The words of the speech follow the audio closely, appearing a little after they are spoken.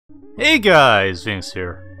Hey guys, Venixk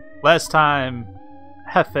here. Last time,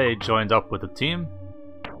 Hefe joined up with the team.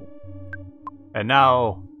 And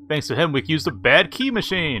now, thanks to him, we can use the bad key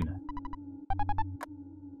machine!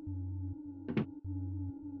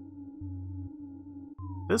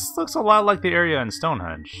 This looks a lot like the area in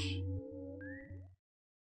Stonehenge.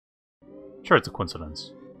 Sure, it's a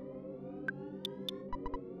coincidence.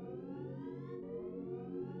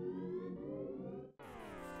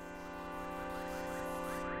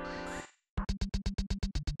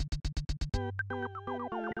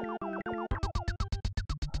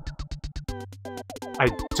 I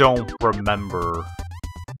don't remember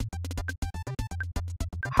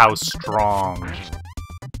how strong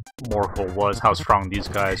Morkel was, how strong these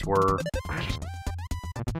guys were.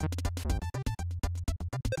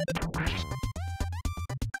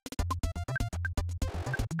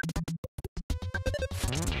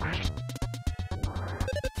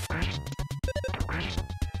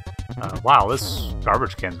 Wow, this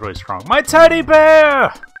garbage can's really strong. My teddy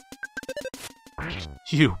bear!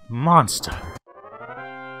 You monster!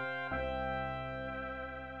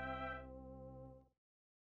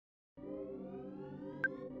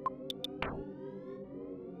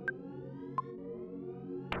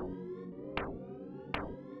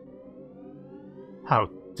 How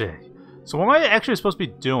dare you. So what am I actually supposed to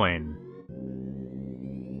be doing?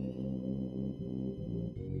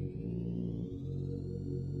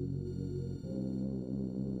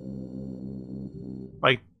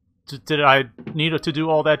 Like, did I need to do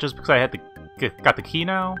all that just because I had got the key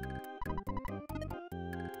now?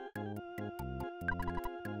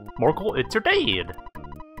 Morkel, it's your dad!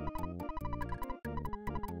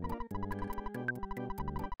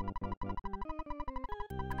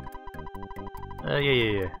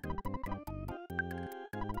 Yeah.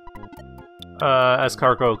 As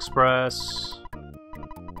Cargo Express.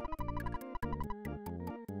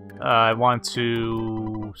 I want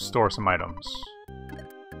to store some items.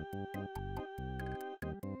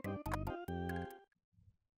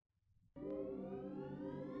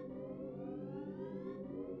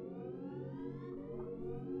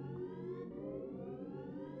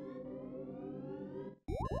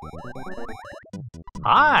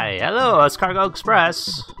 Hi, hello, it's Cargo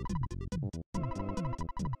Express.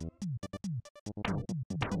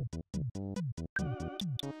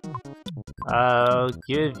 I'll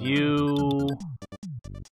give you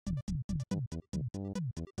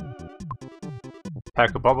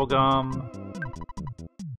pack of bubblegum.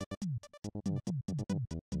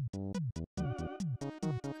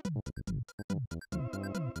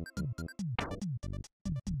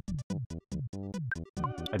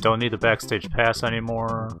 I don't need the backstage pass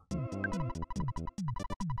anymore.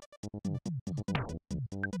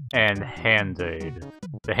 And Hand-Aid.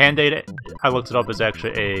 The Hand-Aid, I looked it up, is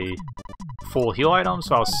actually a full heal item,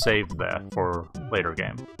 so I'll save that for later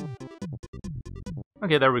game.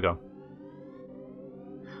 Okay, there we go.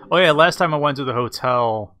 Oh yeah, last time I went to the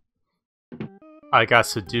hotel, I got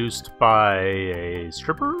seduced by a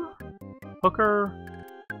stripper? Hooker?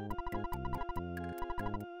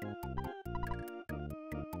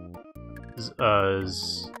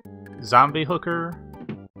 Zombie hooker?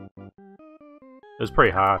 It was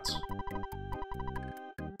pretty hot.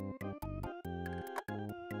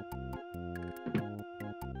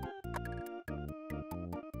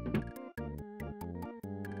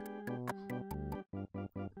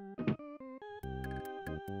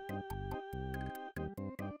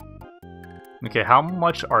 Okay, how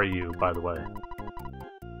much are you, by the way?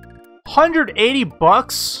 180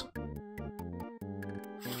 bucks?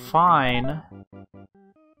 Fine.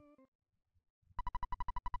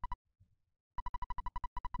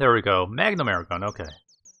 There we go. Magnum air gun, okay.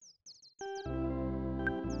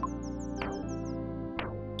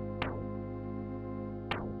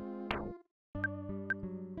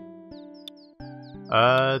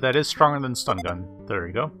 That is stronger than stun gun. There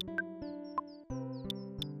you go.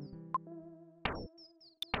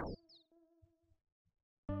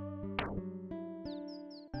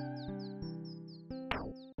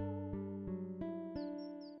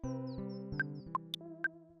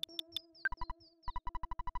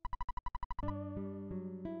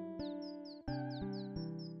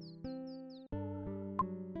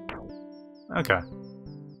 Okay.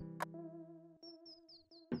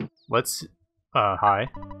 Let's, hi.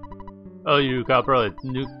 Oh, you got bro.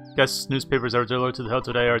 Guess newspapers that are delivered to the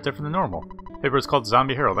hotel today are different than normal. Paper is called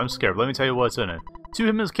Zombie Herald. I'm scared. Let me tell you what's in it. Two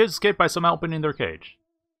human kids escaped by somehow opening their cage.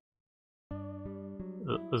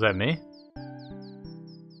 Was that me?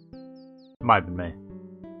 Might have been me.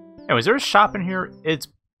 Anyway, is there a shop in here?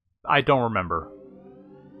 I don't remember.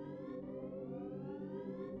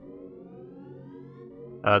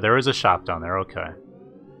 There is a shop down there, okay.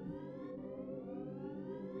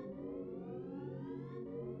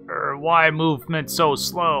 Why movement so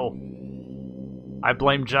slow? I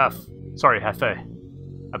blame Jeff. Sorry, Hefe.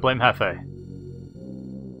 I blame Hefe.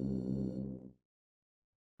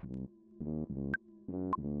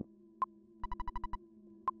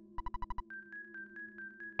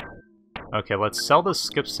 Okay, let's sell the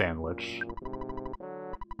skip sandwich.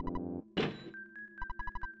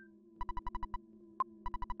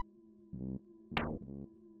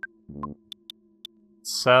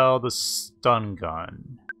 Sell the stun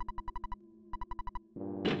gun.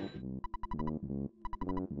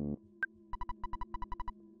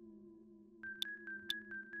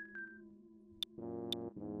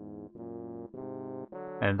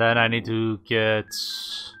 And then I need to get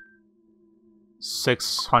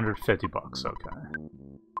 650 bucks, okay.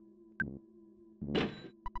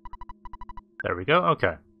 There we go,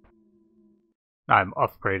 okay. I'm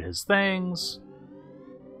upgrade his things.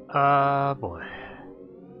 Boy.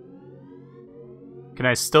 Can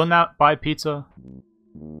I still not buy pizza?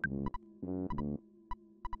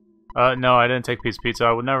 No, I didn't take pizza.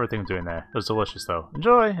 I would never think of doing that. It was delicious, though.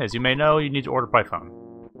 Enjoy! As you may know, you need to order by phone.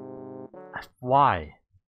 Why?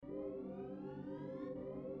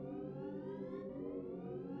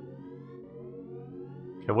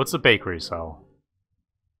 Okay, what's the bakery sell?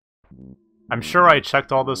 I'm sure I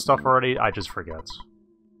checked all this stuff already, I just forget.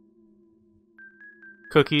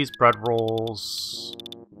 Cookies, bread rolls...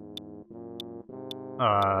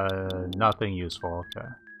 nothing useful, okay.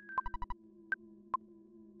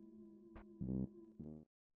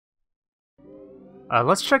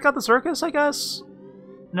 Let's check out the circus, I guess?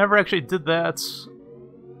 Never actually did that.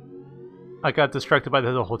 I got distracted by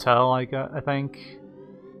the hotel, I think.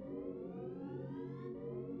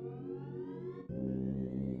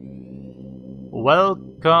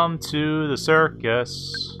 Welcome to the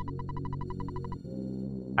circus.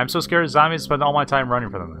 I'm so scared of zombies, spend all my time running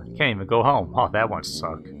from them. Can't even go home. Oh, that one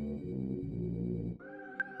suck.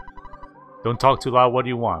 Don't talk too loud, what do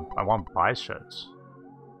you want? I want to buy shit.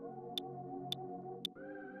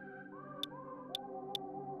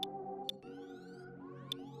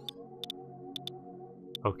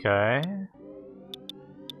 Okay.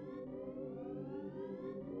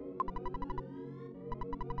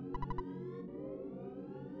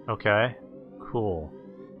 Okay. Cool.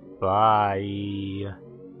 Bye.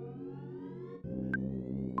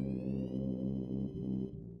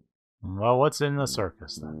 Well, what's in the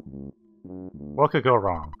circus, then? What could go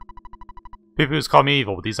wrong? People used to call me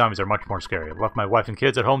evil, but these zombies are much more scary. I left my wife and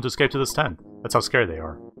kids at home to escape to this tent. That's how scary they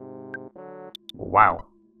are. Wow.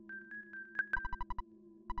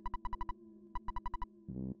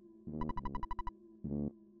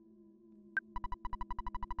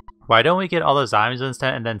 Why don't we get all the zombies in this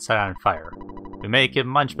tent and then set it on fire? We may get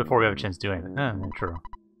munch before we have a chance to do anything. True.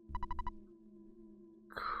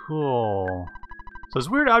 Cool. So this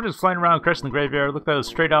weird objects flying around crashing in the graveyard looked like it was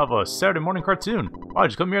straight out of a Saturday morning cartoon. Oh,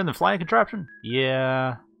 just come here in the flying contraption?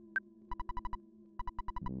 Yeah.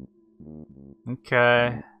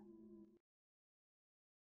 Okay.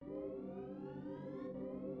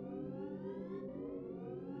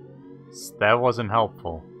 That wasn't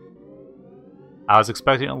helpful. I was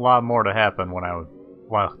expecting a lot more to happen when I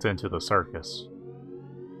walked into the circus.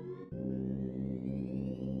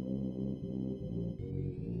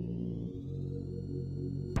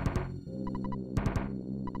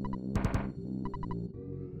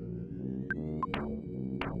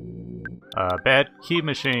 Bad key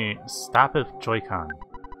machine. Stop it, Joy-Con.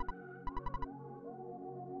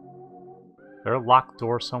 Is there a locked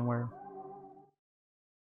door somewhere?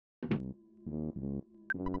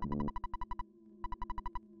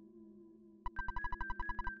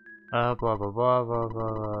 Blah blah blah blah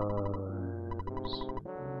blah.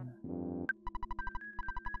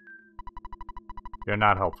 You're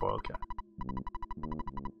not helpful, okay.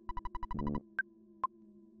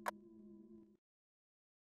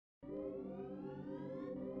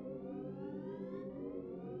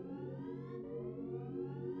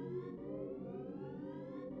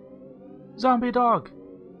 Zombie dog!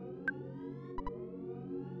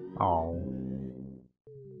 Oh.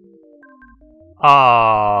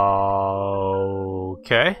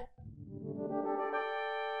 Okay.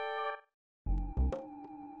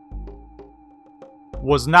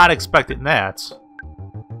 Was not expecting that.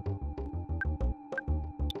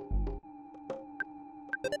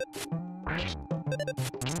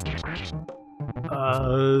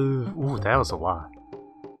 Ooh, that was a lot.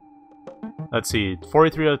 Let's see,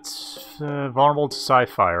 43 vulnerable to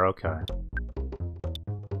sci-fire, okay.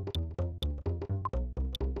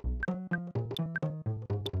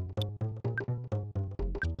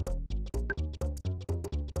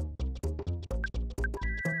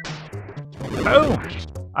 Oh!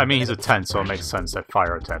 I mean, he's a 10, so it makes sense that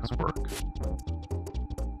fire attacks work.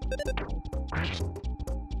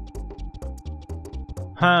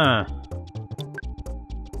 Huh.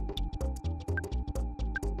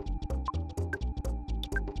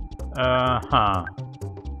 Huh.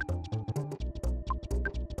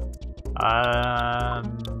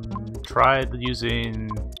 Tried using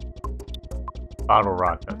bottle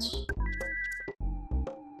rockets.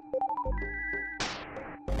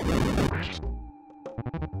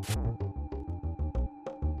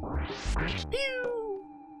 Pew!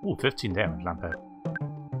 Ooh, 15 damage, not bad.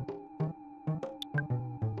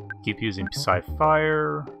 Keep using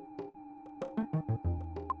Psy-Fire.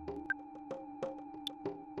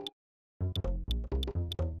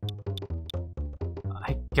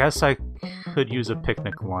 I guess I could use a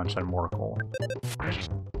picnic lunch on Morkel.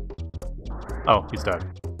 Oh, he's dead.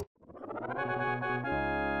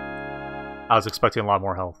 I was expecting a lot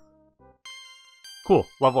more health. Cool,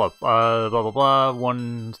 level up. Blah blah blah.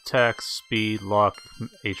 1 attack, speed, luck,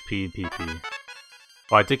 HP, and PP.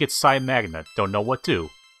 Well, I did get Psy Magnet. Don't know what to.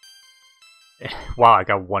 Wow, I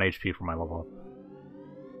got 1 HP for my level up.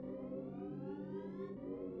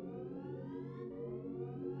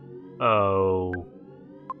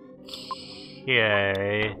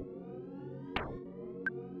 Okay.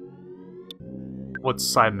 What's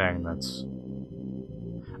Psy Magnets?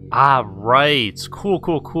 Ah, right. Cool,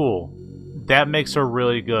 cool, cool. That makes her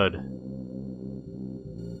really good.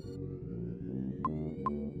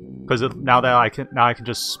 Because now I can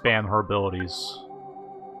just spam her abilities.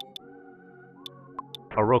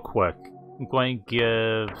 Oh, real quick, I'm going to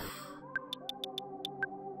give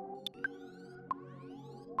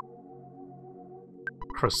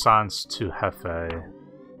croissants to Hefe.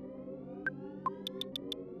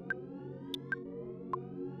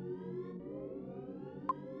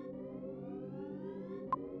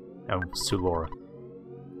 And to Laura.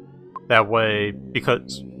 That way,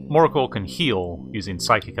 because Morkel can heal using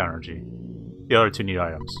psychic energy. The other two need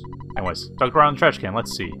items. Anyways, dug around the trash can,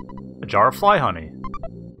 let's see. A jar of fly honey.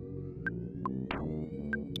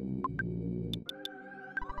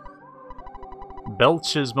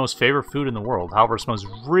 Belch's most favorite food in the world, however, it smells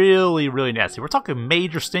really, really nasty. We're talking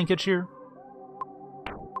major stinkage here.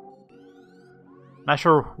 Not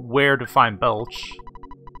sure where to find Belch.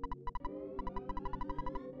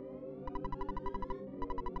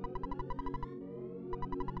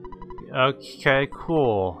 Okay,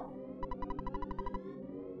 cool.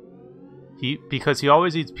 Because he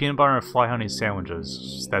always eats peanut butter and fly honey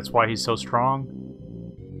sandwiches. That's why he's so strong.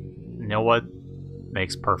 You know what?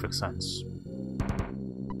 Makes perfect sense.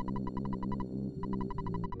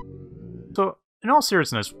 So, in all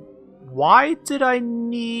seriousness, why did I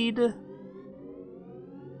need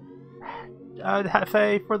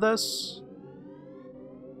Hefe for this?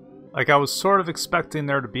 Like, I was sort of expecting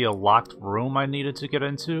there to be a locked room I needed to get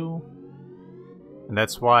into. And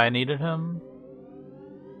that's why I needed him.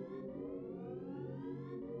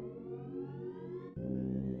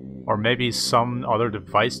 Or maybe some other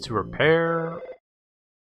device to repair.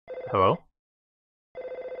 Hello?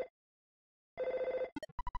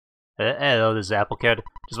 Hello, this is Apple Kid.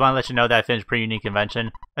 Just want to let you know that I finished a pretty unique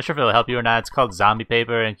invention. Not sure if it'll help you or not. It's called zombie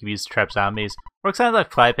paper and can be used to trap zombies. Works kind of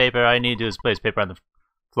like fly paper. All you need to do is place paper on the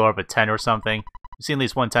floor of a tent or something. You've seen at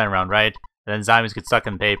least one tent around, right? And then zombies get stuck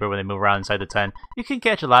in the paper when they move around inside the tent. You can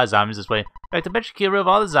catch a lot of zombies this way. In fact, I bet you can get rid of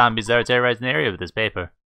all the zombies that are terrorizing the area with this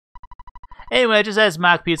paper. Anyway, I just asked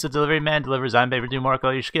Mock Pizza delivery man to deliver zombie paper to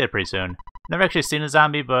Morkel. You should get it pretty soon. Never actually seen a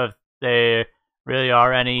zombie, but if there really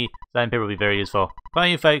are any, zombie paper will be very useful. Calling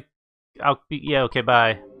you if I'll be, yeah, okay,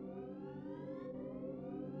 bye.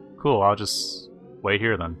 Cool, I'll just wait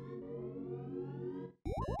here then.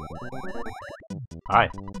 Hi.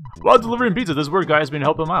 While delivering pizza, this weird guy has been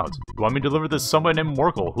helping him out. You want me to deliver this to somebody named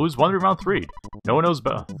Morkel, who's wandering around 3. No one knows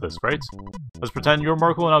about this, right? Let's pretend you're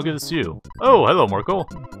Morkel and I'll give this to you. Oh, hello, Morkel.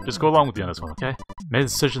 Just go along with you on this one, okay? Made the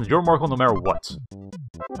decision that you're Morkel no matter what.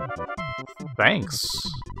 Thanks.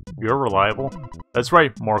 You're reliable. That's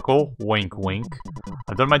right, Morkel. Wink, wink.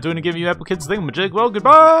 I've done my doing to give you Apple Kid's thingamajig. Well,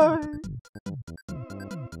 goodbye!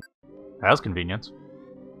 That's convenient.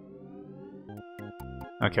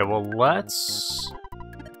 Okay, well, let's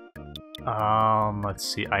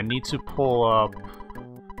see. I need to pull up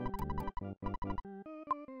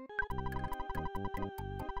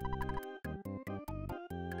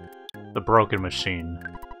the broken machine.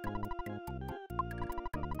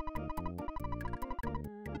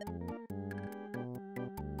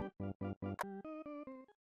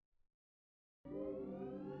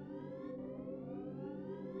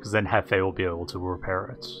 Because then Hefe will be able to repair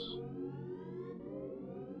it.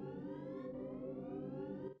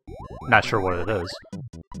 Not sure what it is.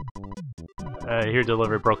 Here,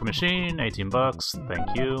 delivery broken machine, 18 bucks.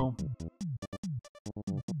 Thank you.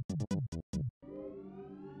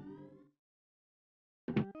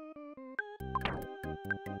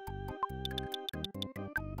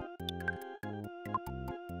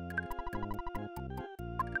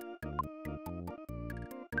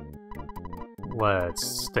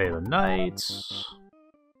 Let's stay the night.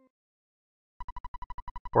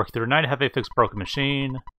 Work through the night, have a fixed broken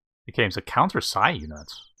machine. Becomes a counter psi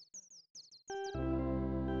unit.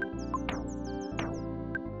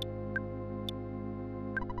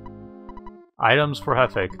 Items for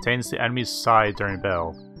Hefe. Contains the enemy's side during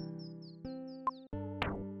battle.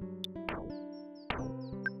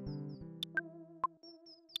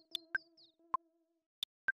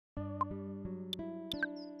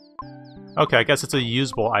 Okay, I guess it's a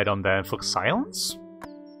usable item that inflicts silence?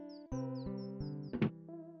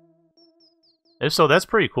 If so, that's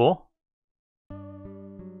pretty cool.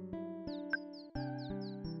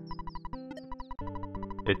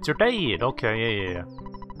 It's your date! Okay, yeah.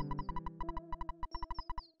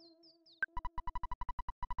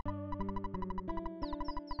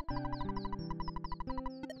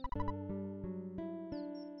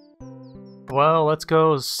 Well, let's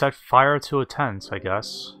go set fire to a tent, I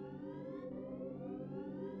guess.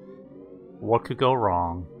 What could go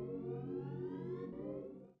wrong?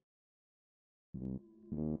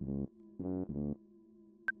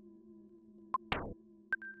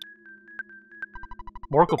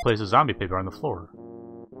 Morkel places zombie paper on the floor.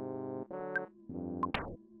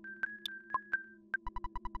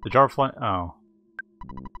 The jar of flame. Oh.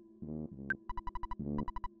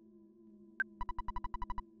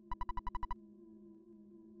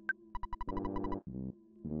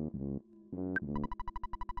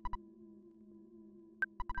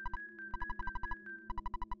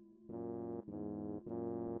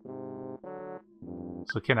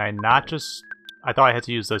 So can I not just... I thought I had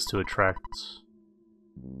to use this to attract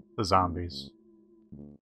the zombies.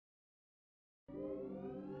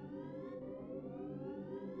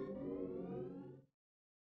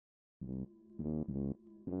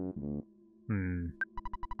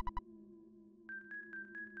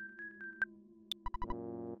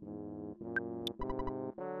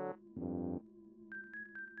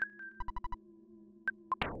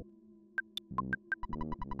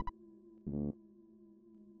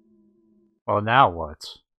 Well, now what?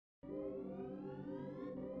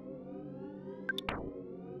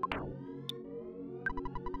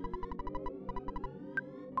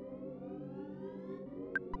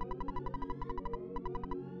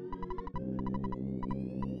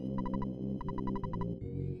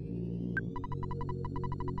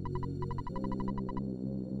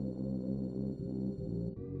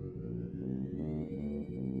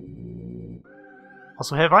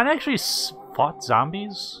 Also, have I actually fought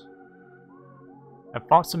zombies? I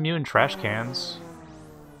fought some mutant trash cans.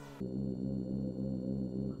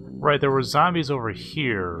 Right, there were zombies over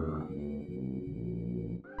here.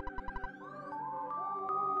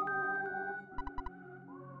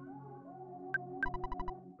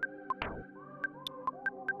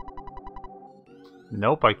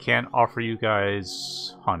 Nope, I can't offer you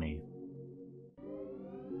guys honey.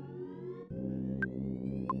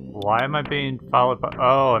 Why am I being followed by...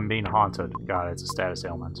 Oh, I'm being haunted. Got it, it's a status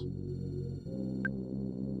ailment.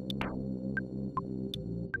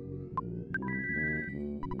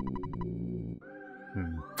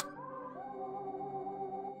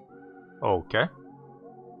 Okay.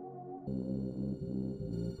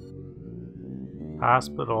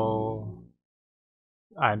 Hospital.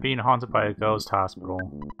 I'm being haunted by a ghost hospital.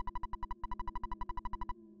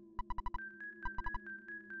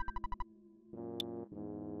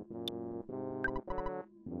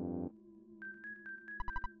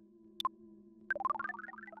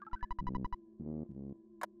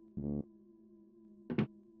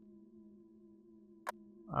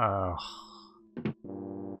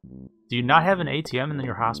 Do you not have an ATM in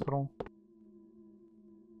your hospital?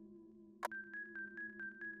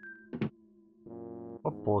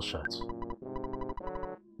 What bullshit.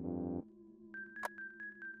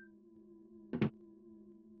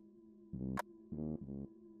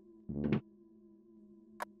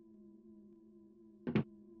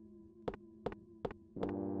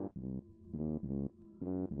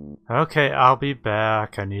 Okay, I'll be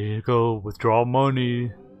back. I need to go withdraw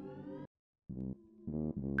money.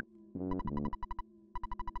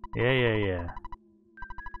 Yeah.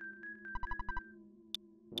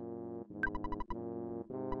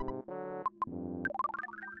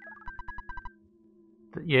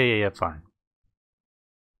 Yeah, fine.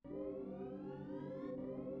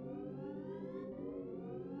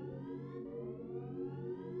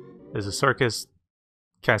 Is the circus...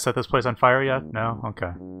 Can I set this place on fire yet? No?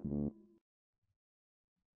 Okay.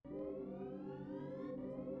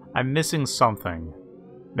 I'm missing something.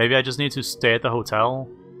 Maybe I just need to stay at the hotel?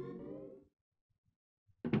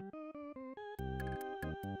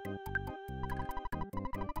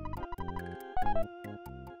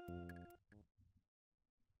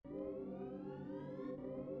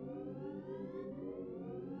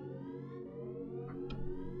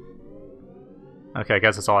 Okay, I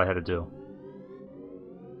guess that's all I had to do.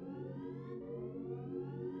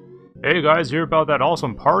 Hey guys, hear about that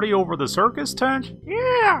awesome party over the circus tent?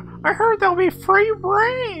 Yeah, I heard there'll be free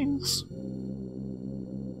brains!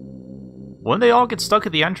 Wouldn't they all get stuck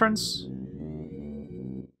at the entrance?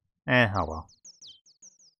 Oh well.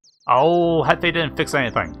 Oh, they didn't fix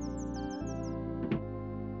anything.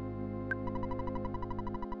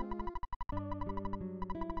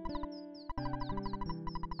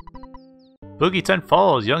 Boogie tent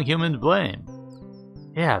falls, young human to blame.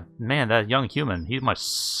 Yeah, man, that young human, he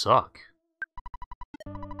must suck.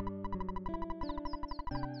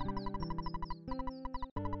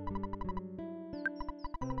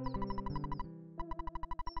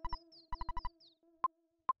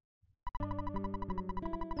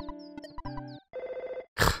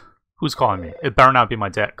 Who's calling me? It better not be my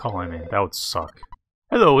dad calling me. That would suck.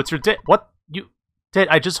 Hello, it's your dad. What? You... Dad,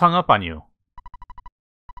 I just hung up on you.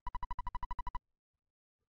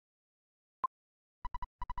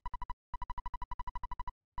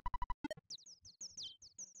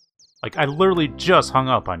 Like, I literally just hung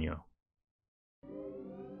up on you.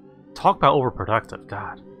 Talk about overproductive,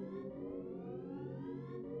 God.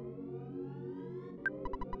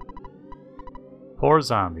 Poor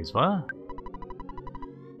zombies, what?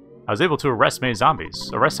 I was able to arrest many zombies.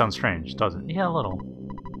 Arrest sounds strange, doesn't it? Yeah, a little.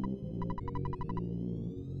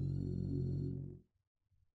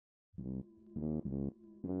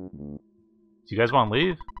 Do you guys want to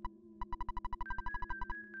leave?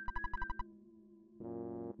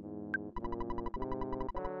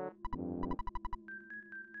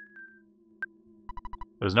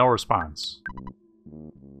 There's no response.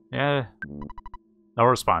 Yeah. No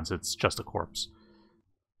response, it's just a corpse.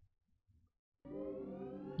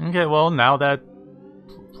 Okay, well, now that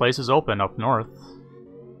place is open up north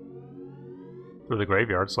through the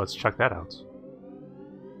graveyard, so let's check that out.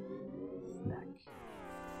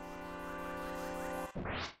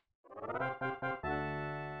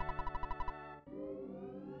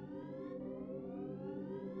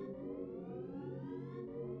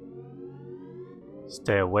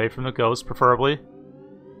 Stay away from the ghost, preferably.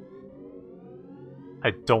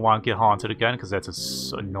 I don't want to get haunted again, because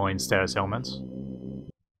that's an annoying status ailment.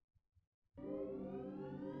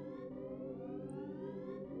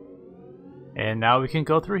 And now we can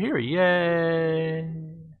go through here. Yay!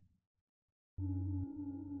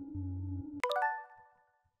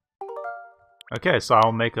 Okay, so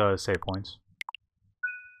I'll make a save point.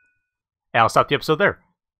 And I'll stop the episode there.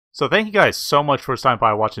 So thank you guys so much for stopping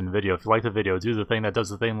by watching the video. If you like the video, do the thing that does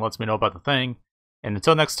the thing and lets me know about the thing. And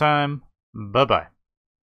until next time, bye-bye.